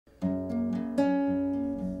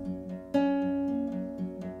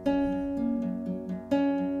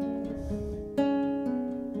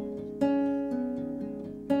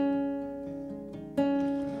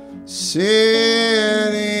sitting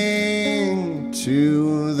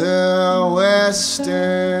to the western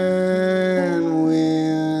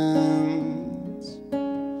winds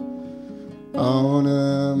on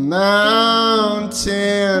a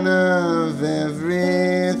mountain of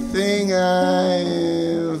everything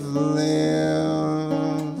I've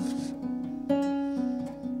left.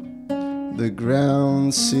 The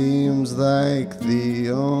ground seems like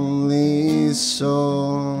the only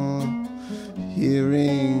soul,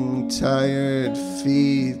 hearing tired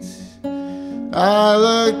feet. I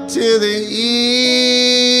look to the east,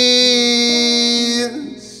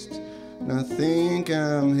 and I think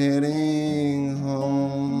I'm heading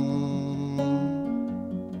home.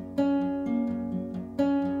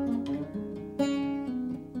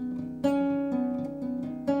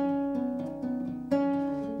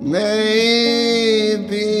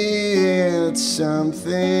 Maybe it's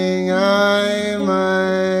something I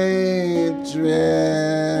might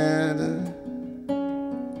dread,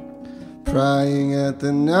 prying at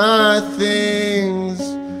the nothings,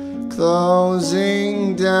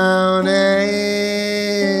 closing down ahead.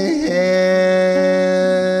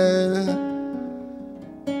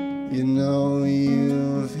 You know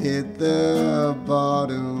you've hit the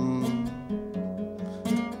bottom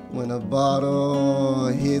when a bottle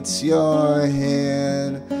hits your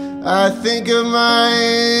head. I think of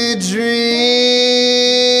my dreams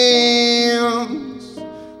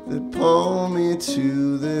that pull me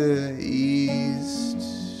to the east,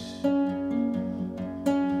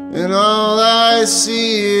 and all I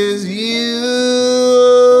see is you,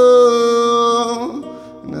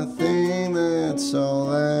 and I think that's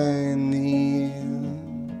all I need.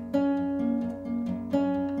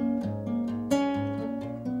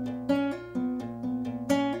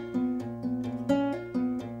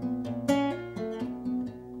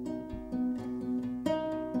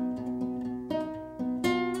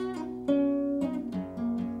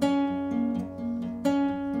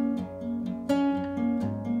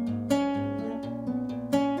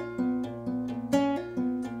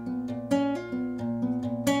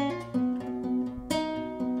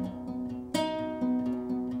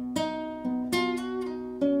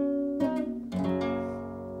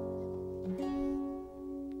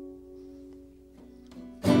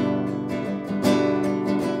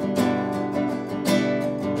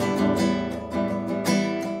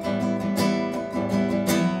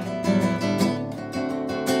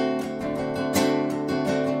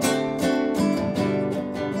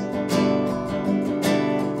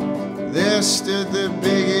 There stood the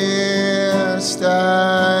biggest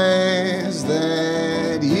eyes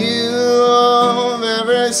that you've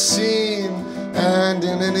ever seen, and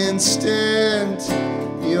in an instant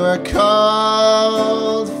you are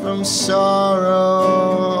called from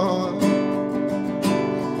sorrow,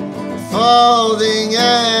 folding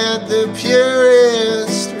at the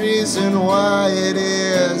purest reason why it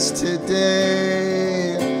is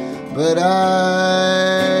today. But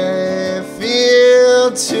I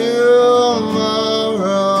feel tomorrow.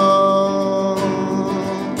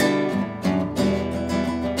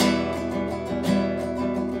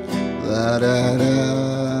 La da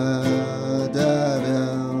da da da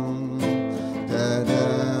da da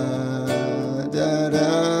da da da.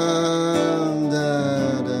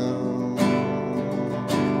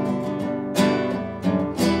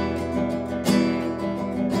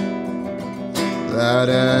 La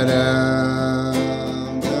da da.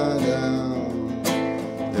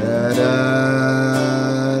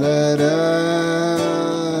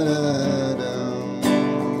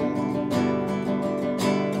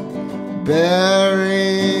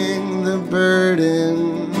 Bearing the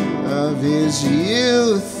burden of his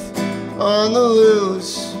youth on the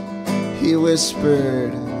loose, he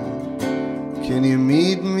whispered, "Can you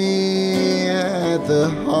meet me at the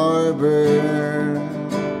harbor?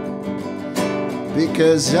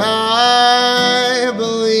 Because I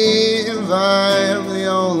believe I'm the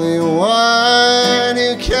only one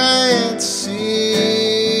who can't see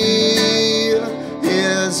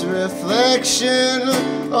his reflection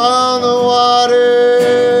on the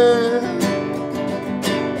water."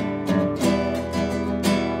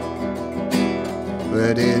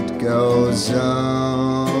 But it goes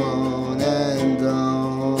on and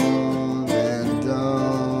on and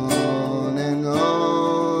on and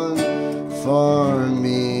on for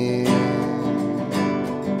me.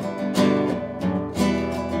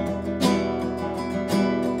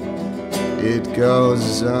 It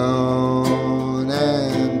goes on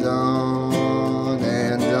and on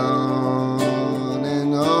and on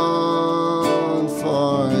and on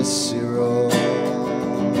for Cyril,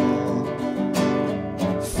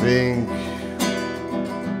 Fink,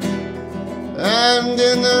 and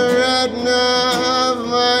in the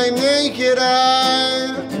naked eye,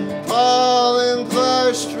 pollen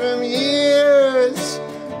flushed from years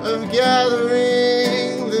of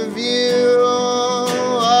gathering the view.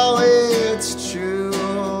 Oh, it's true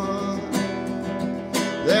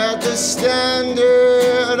that the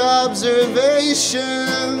standard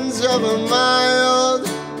observations of a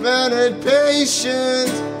mild-mannered patient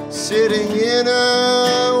sitting in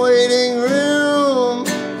a waiting room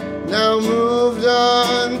now moved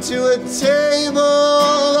on to a table.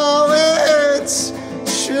 Oh, it's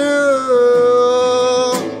true.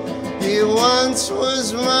 He once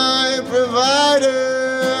was my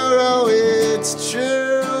provider. Oh, it's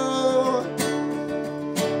true.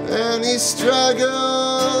 And he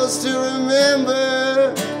struggles to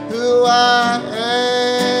remember who I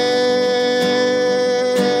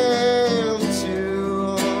am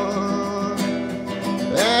too.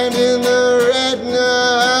 And in the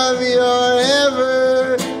retina of your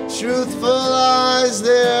ever truthful eyes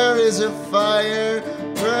there is a fire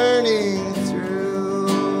burning through.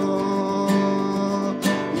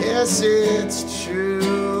 Yes, it's true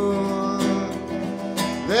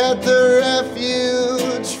that the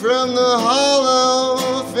refuge from the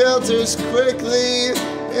hollow filters quickly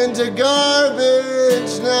into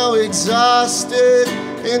garbage, now exhausted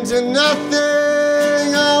into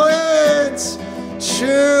nothing. Oh, it's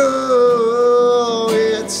true.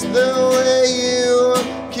 It's the way you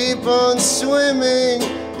keep on swimming.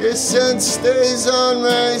 Your scent stays on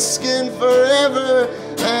my skin forever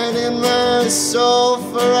and in my soul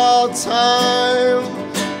for all time.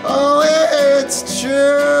 Oh, it's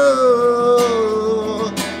true.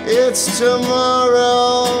 It's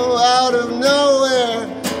tomorrow out of nowhere.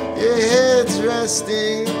 Your head's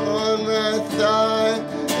resting on my thigh,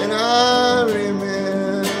 and I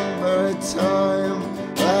remember a time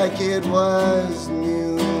like it was new.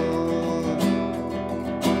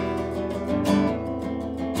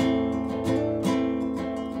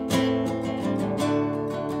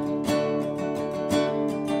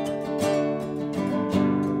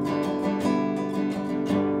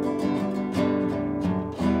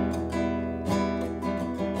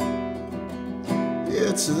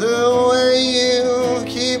 It's the way you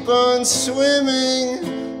keep on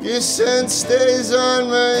swimming. Your scent stays on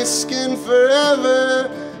my skin forever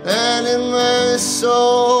and in my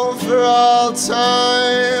soul for all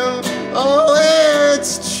time. Oh,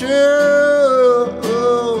 it's true.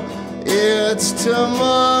 It's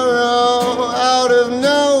tomorrow out of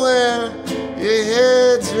nowhere. Your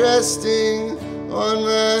head's resting on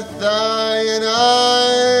my thigh, and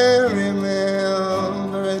I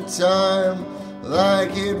remember a time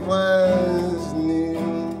like it was new.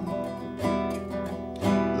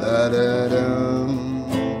 Da-da-dum,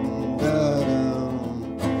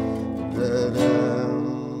 da-dum, da-dum.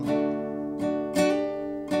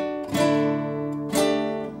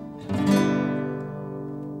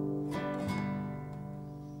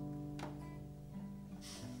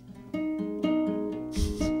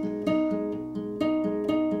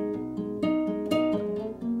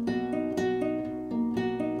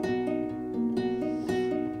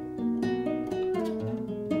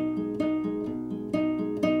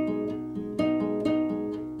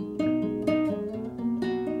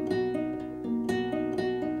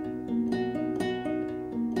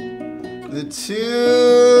 The two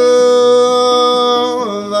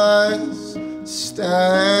of us stand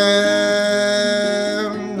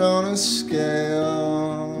on a scale.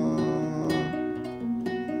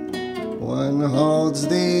 One holds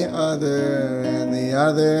the other, and the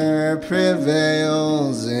other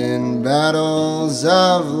prevails in battles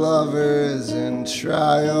of lovers and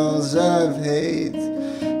trials of hate.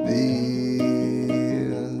 These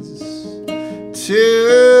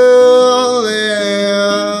two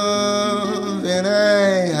live in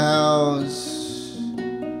a house,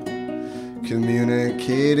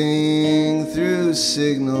 communicating through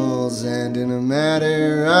signals, and in a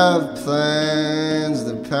matter of plans,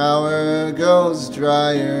 the power goes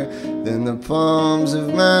drier than the palms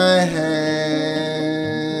of my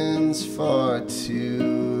hands for two.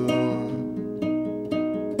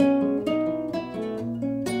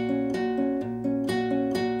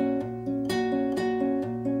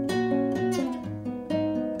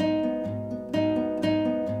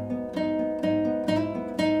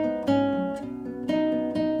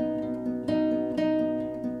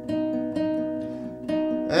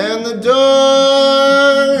 And the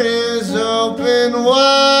door is open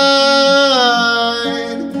wide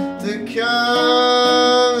to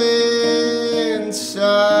come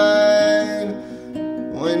inside.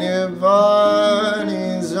 When your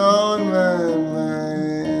body's on my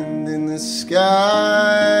mind, in the sky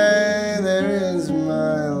there is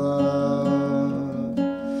my love,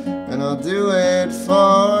 and and I'll do it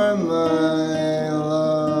for my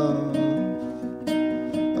love.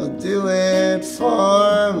 I'll do it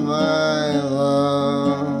for my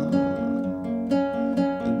love.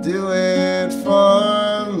 I'll do it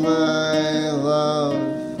for my love.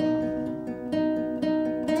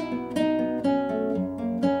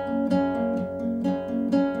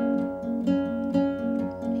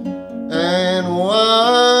 And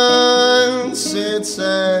once it's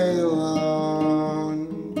alone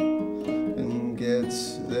and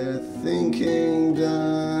gets their thinking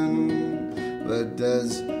done, but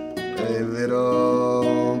does a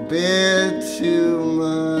little bit too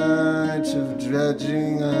much of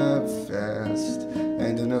dredging up fast,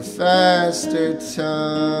 and in a faster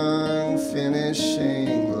tongue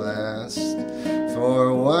finishing last.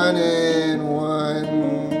 For 1 and 1,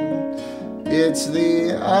 it's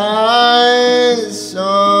the eyes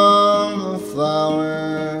on the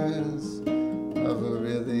flowers of a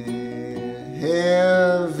really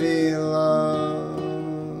heavy love,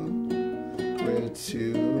 where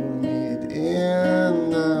two meet in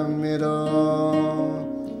the middle.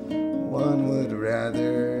 One would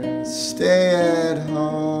rather stay at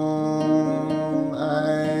home,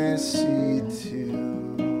 I see too.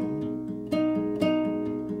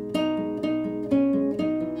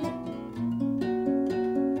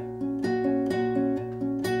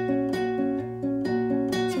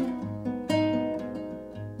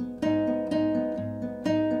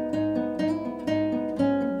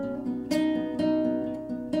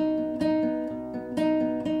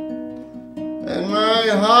 And my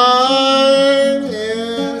heart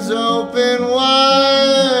is open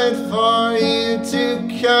wide for you to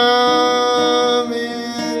come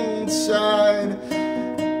inside.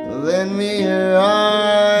 Lend me your arms.